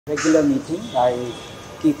Regular meeting. I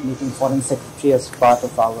keep meeting Foreign Secretary as part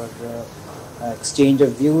of our exchange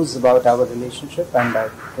of views about our relationship, and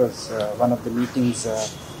it was one of the meetings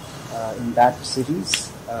in that series.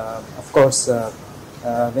 Of course,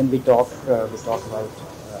 when we talk about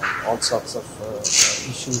all sorts of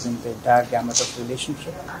issues in the entire gamut of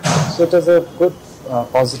relationship. So it was a good,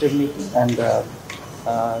 positive meeting, and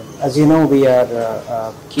as you know, we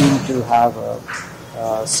are keen to have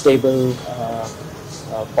a stable,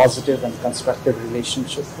 positive and constructive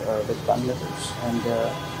relationship with Bangladesh, and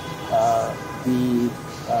we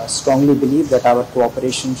strongly believe that our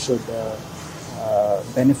cooperation should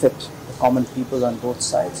benefit the common people on both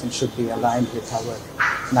sides and should be aligned with our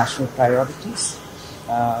national priorities.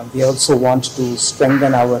 We also want to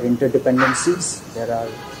strengthen our interdependencies. There are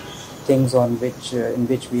things on which in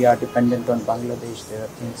which we are dependent on Bangladesh. There are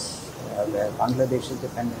things where Bangladesh is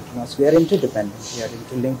dependent on us. We are interdependent. We are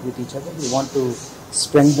interlinked with each other. We want to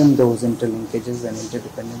strengthen those interlinkages and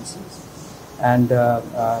interdependencies. And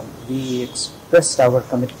we expressed our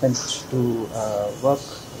commitment to work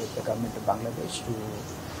with the government of Bangladesh to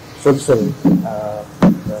fulfill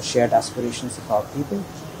the shared aspirations of our people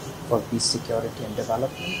for peace, security and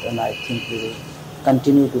development. And I think we will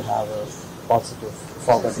continue to have a positive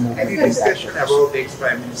forward movement. Any discussion about the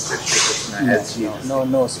ex-Prime Minister Sheikh Hasina?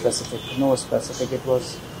 No specific. It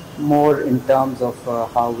was more in terms of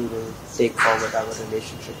how we will take forward our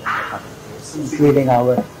relationship in the coming years, including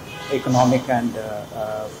our economic and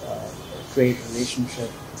trade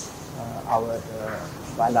relationship, our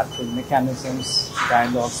bilateral mechanisms,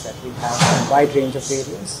 dialogues that we have in a wide range of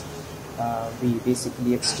areas. We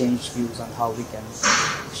basically exchange views on how we can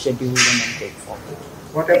schedule them and take forward.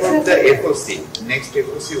 What about the FOC? Next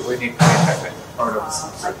FOC, when it might happen?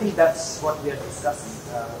 I think that's what we are discussing.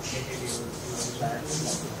 Maybe we will try and